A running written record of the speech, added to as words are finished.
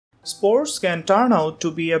Sports can turn out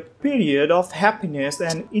to be a period of happiness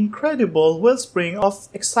and incredible wellspring of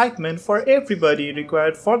excitement for everybody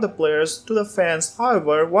required for the players to the fans.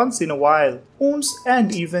 However, once in a while, wounds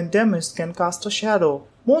and even damage can cast a shadow.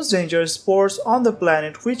 Most dangerous sports on the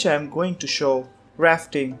planet which I am going to show.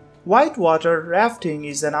 Rafting. Whitewater rafting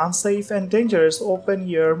is an unsafe and dangerous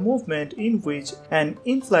open-air movement in which an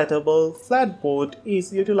inflatable flatboat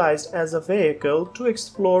is utilized as a vehicle to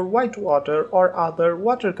explore whitewater or other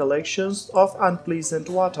water collections of unpleasant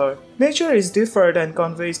water. Nature is different and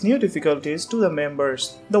conveys new difficulties to the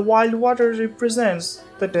members. The wild water represents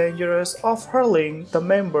the dangers of hurling the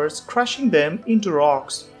members, crushing them into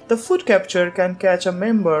rocks. The foot capture can catch a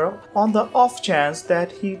member on the off chance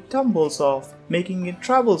that he tumbles off, making it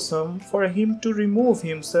troublesome for him to remove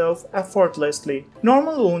himself effortlessly.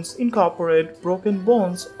 Normal wounds incorporate broken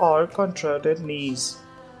bones or contracted knees.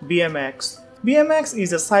 BMX. BMX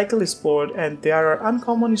is a cycle sport, and there are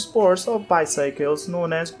uncommon sports of bicycles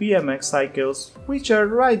known as BMX cycles, which are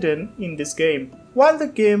ridden in this game. While the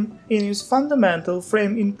game in its fundamental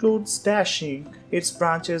frame includes dashing, its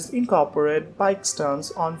branches incorporate bike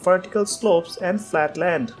stunts on vertical slopes and flat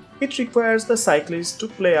land. It requires the cyclist to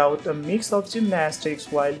play out a mix of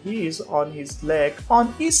gymnastics while he is on his leg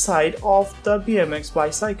on each side of the BMX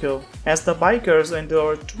bicycle. As the bikers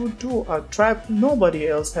endeavor to do a trap nobody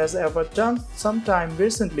else has ever done sometime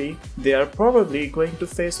recently, they are probably going to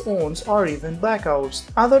face wounds or even blackouts,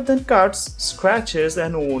 other than cuts, scratches,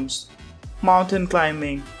 and wounds. Mountain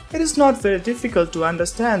climbing. It is not very difficult to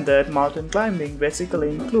understand that mountain climbing basically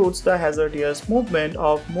includes the hazardous movement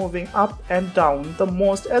of moving up and down the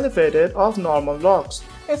most elevated of normal rocks,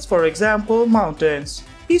 as for example mountains.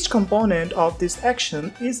 Each component of this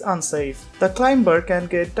action is unsafe. The climber can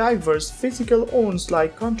get diverse physical wounds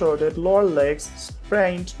like contorted lower legs,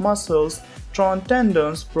 sprained muscles, torn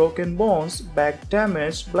tendons, broken bones, back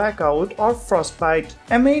damage, blackout, or frostbite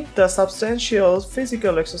amid the substantial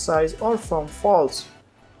physical exercise or from falls.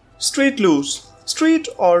 Street luge. Street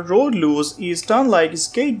or road luge is done like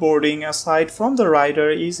skateboarding, aside from the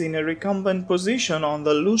rider is in a recumbent position on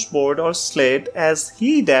the luge board or sled as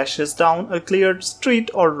he dashes down a cleared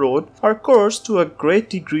street or road or course to a great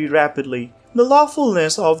degree rapidly. The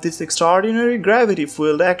lawfulness of this extraordinary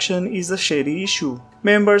gravity-fueled action is a shady issue.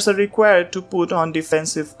 Members are required to put on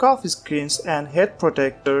defensive coffee screens and head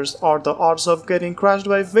protectors, or the odds of getting crushed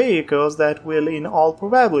by vehicles that will in all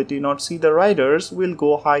probability not see the riders will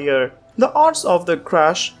go higher. The odds of the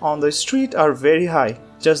crash on the street are very high,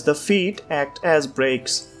 just the feet act as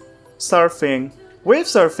brakes. Surfing. Wave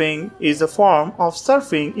surfing is a form of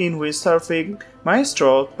surfing in which surfing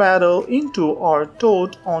maestro paddle into or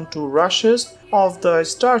tote onto rushes of the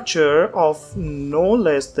stature of no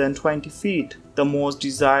less than 20 feet. The most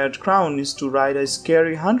desired crown is to ride a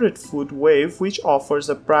scary 100-foot wave which offers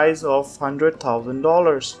a prize of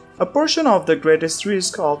 $100,000. A portion of the greatest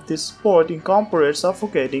risk of this sport incorporates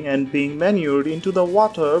suffocating and being manured into the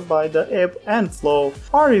water by the ebb and flow,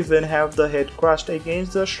 or even have the head crushed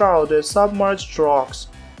against the shrouded submerged rocks.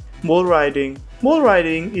 Bull riding. Bull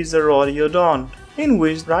riding is a rodeo dance in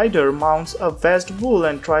which the rider mounts a vast bull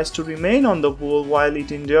and tries to remain on the bull while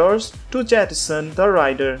it endeavors to jettison the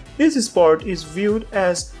rider. This sport is viewed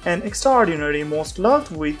as an extraordinary, most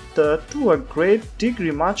loved with to a great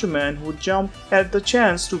degree macho men who jump at the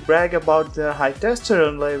chance to brag about their high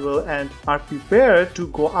testosterone level and are prepared to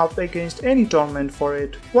go up against any torment for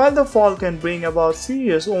it. While the fall can bring about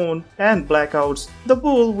serious wounds and blackouts, the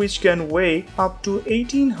bull, which can weigh up to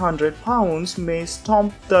 1,800 pounds, may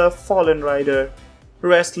stomp the fallen rider.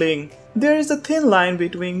 Wrestling. There is a thin line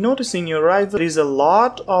between noticing your rival is a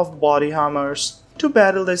lot of body hammers. To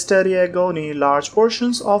battle the steady agony, large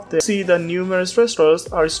portions of the see the numerous wrestlers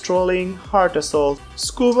are strolling heart assault.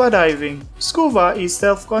 Scuba diving. Scuba is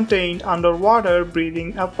self-contained underwater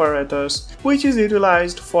breathing apparatus, which is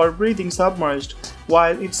utilized for breathing submerged.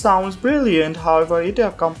 While it sounds brilliant, however, it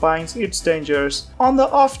accompanies its dangers. On the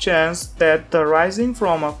off chance that the rising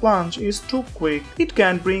from a plunge is too quick, it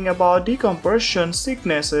can bring about decompression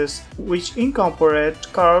sicknesses, which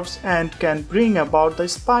incorporate curves and can bring about the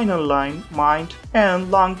spinal line, mind, and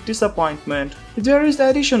lung disappointment. There is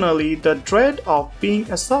additionally the dread of being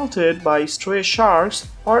assaulted by stray sharks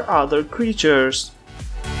or other creatures.